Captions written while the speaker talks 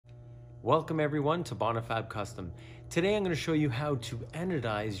Welcome everyone to Bonifabcustom. Today I'm going to show you how to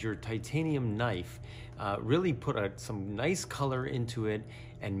anodize your titanium knife, really put some nice color into it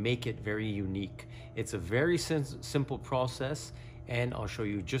and make it very unique. It's a very simple process and I'll show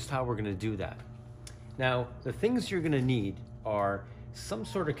you just how we're going to do that. Now the things you're going to need are some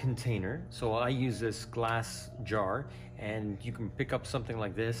sort of container. So I use this glass jar and you can pick up something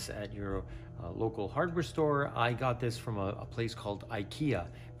like this at your local hardware store. I got this from a place called IKEA,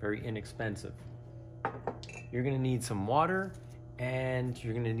 very inexpensive. You're gonna need some water and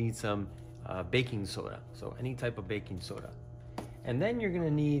you're gonna need some baking soda, so any type of baking soda. And then you're gonna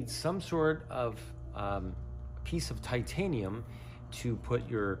need some sort of piece of titanium to put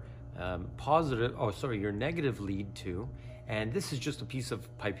your your negative lead to, and this is just a piece of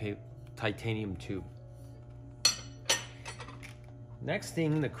titanium tube. Next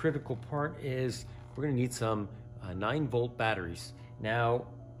thing, the critical part is we're gonna need some 9-volt batteries. Now,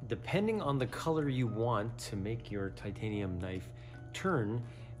 depending on the color you want to make your titanium knife turn,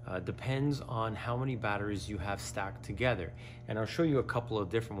 depends on how many batteries you have stacked together. And I'll show you a couple of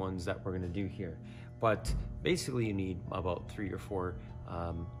different ones that we're gonna do here. But basically you need about 3 or 4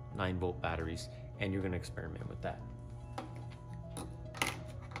 9-volt batteries, and you're gonna experiment with that.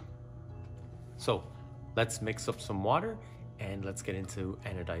 So let's mix up some water and let's get into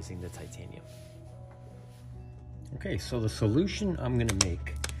anodizing the titanium. Okay, so the solution I'm gonna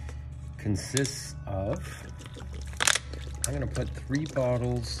make consists of, I'm gonna put 3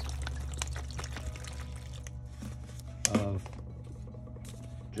 bottles of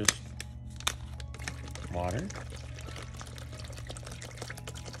just water.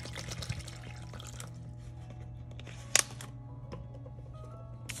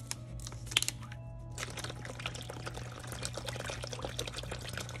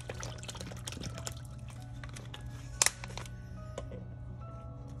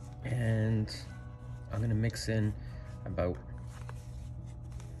 And I'm going to mix in about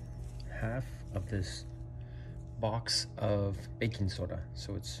half of this box of baking soda.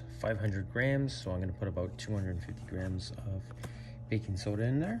 So it's 500 grams, so I'm going to put about 250 grams of baking soda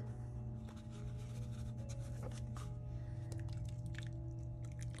in there.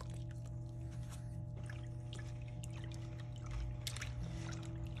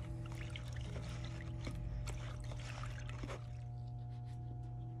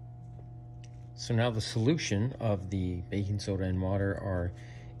 So now the solution of the baking soda and water are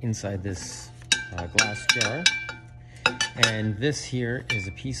inside this glass jar. And this here is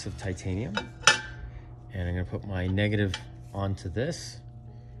a piece of titanium. And I'm gonna put my negative onto this,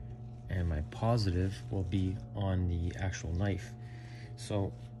 and my positive will be on the actual knife.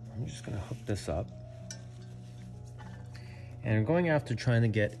 So I'm just gonna hook this up. And I'm going after trying to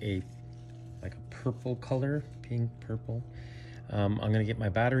get like a purple color, pink purple. I'm gonna get my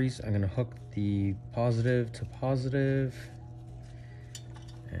batteries. I'm gonna hook the positive to positive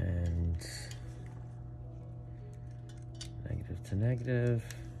and negative to negative.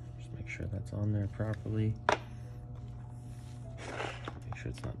 Just make sure that's on there properly. Make sure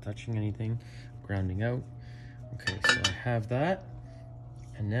it's not touching anything. Grounding out. Okay, so I have that.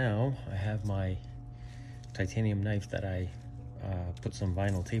 And now I have my titanium knife that I put some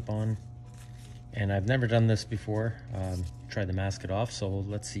vinyl tape on. And I've never done this before. Tried to mask it off, so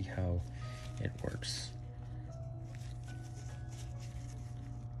let's see how it works.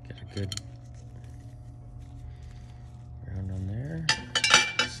 Get a good round on there.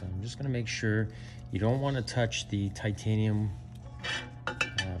 So I'm just gonna make sure you don't want to touch the titanium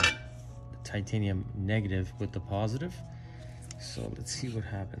negative with the positive. So let's see what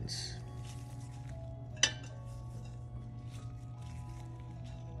happens.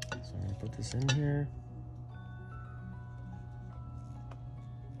 So I'm gonna put this in here.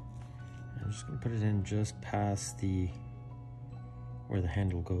 I'm just gonna put it in just past where the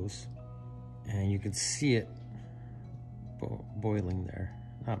handle goes. And you can see it boiling there.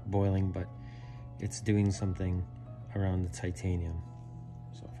 Not boiling, but it's doing something around the titanium.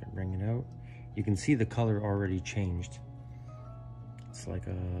 So if I bring it out, you can see the color already changed. It's like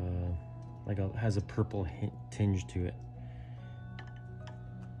has a purple tinge to it.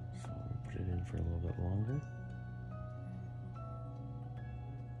 So I'll put it in for a little bit longer.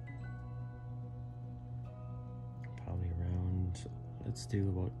 Probably around, let's do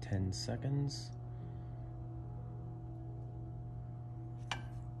about 10 seconds.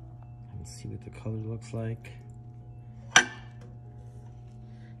 And see what the color looks like.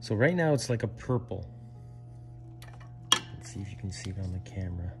 So right now it's like a purple. Let's see if you can see it on the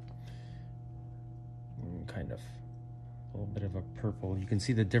camera. Kind of a little bit of a purple. You can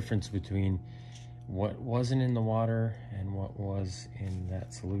see the difference between what wasn't in the water and what was in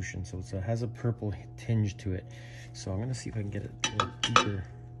that solution. So it has a purple tinge to it. So I'm gonna see if I can get a little deeper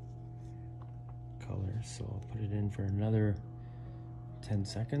color. So I'll put it in for another 10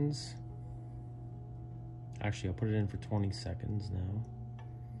 seconds. Actually, I'll put it in for 20 seconds now.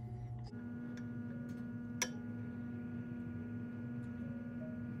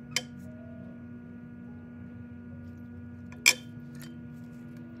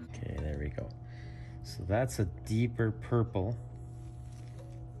 Okay, there we go. So that's a deeper purple.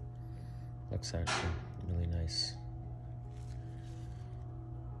 Looks actually really nice.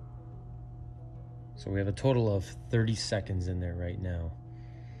 So we have a total of 30 seconds in there right now.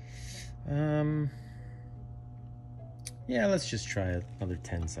 Yeah, let's just try another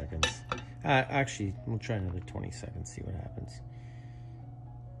 10 seconds. Actually, we'll try another 20 seconds, see what happens.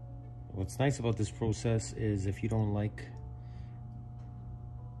 What's nice about this process is if you don't like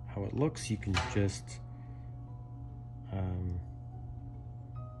how it looks, you can just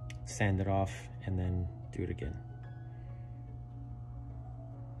sand it off and then do it again.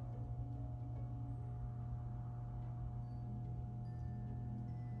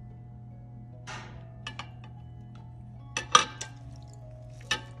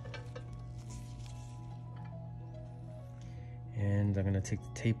 And I'm gonna take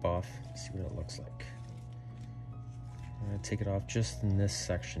the tape off, see what it looks like. I'm gonna take it off just in this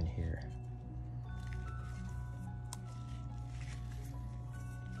section here.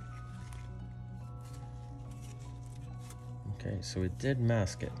 Okay, so it did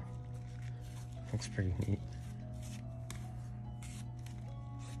mask it. Looks pretty neat.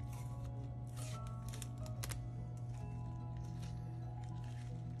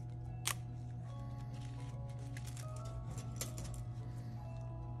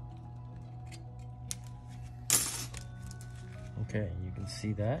 Okay, you can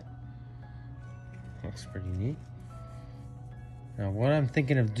see that. Looks pretty neat. Now what I'm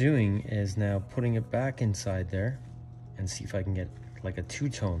thinking of doing is now putting it back inside there and see if I can get like a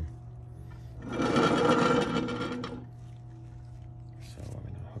two-tone. So I'm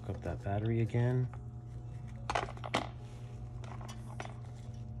gonna hook up that battery again.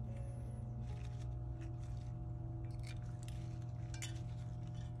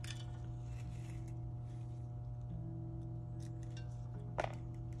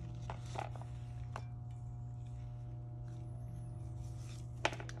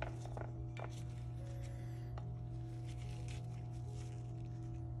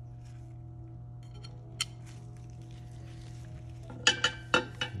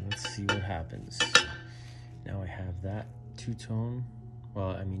 See what happens. Now I have that two-tone. Well,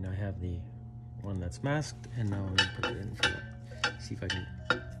 I mean, I have the one that's masked, and now I'm gonna put it in for that. See if I can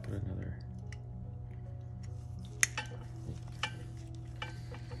put another.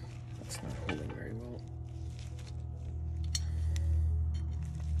 That's not holding very well.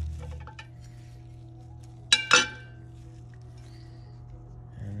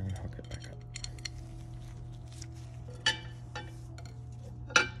 And then hook it back up.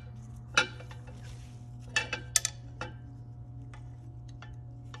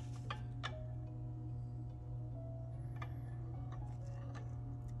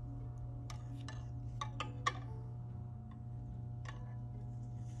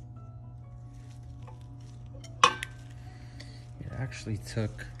 Actually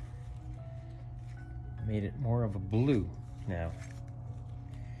made it more of a blue now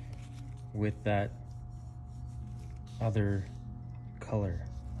with that other color,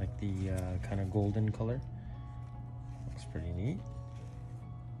 like the kind of golden color. Looks pretty neat.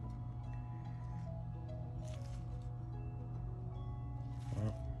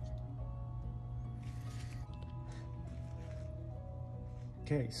 Wow.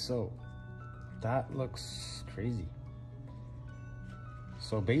 Okay, so that looks crazy.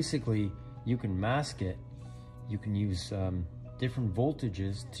 So basically, you can mask it, you can use different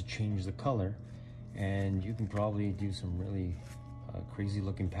voltages to change the color, and you can probably do some really crazy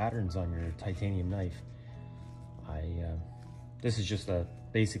looking patterns on your titanium knife. This is just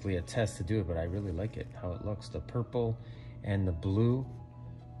basically a test to do it, but I really like it, how it looks, the purple and the blue.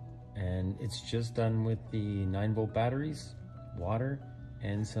 And it's just done with the 9-volt batteries, water,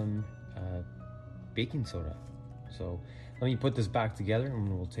 and some baking soda. So let me put this back together and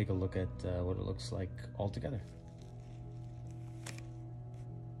we'll take a look at what it looks like all together.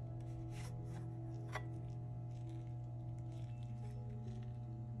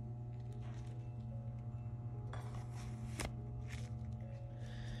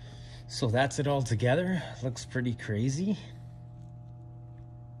 So that's it all together. Looks pretty crazy.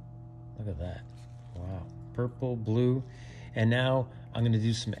 Look at that. Wow. Purple, blue. And now I'm going to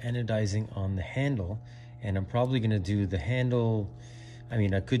do some anodizing on the handle, and I'm probably going to do the handle, I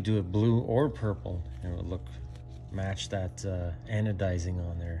mean, I could do it blue or purple, and it would look, match that anodizing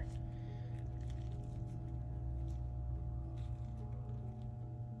on there.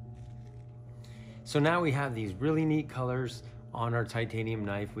 So now we have these really neat colors on our titanium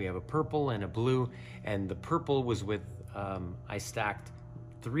knife. We have a purple and a blue, and the purple was with, I stacked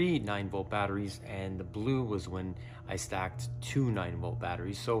 3 9-volt batteries, and the blue was when I stacked 2 9-volt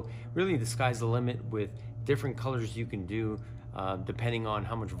batteries. So really the sky's the limit with different colors you can do depending on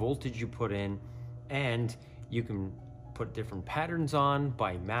how much voltage you put in, and you can put different patterns on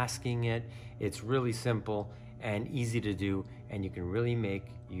by masking it. It's really simple and easy to do, and you can really make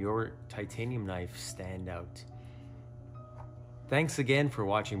your titanium knife stand out. Thanks again for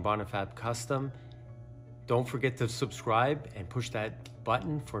watching Bonifabcustom. Don't forget to subscribe and push that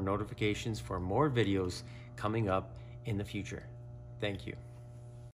button for notifications for more videos coming up in the future. Thank you.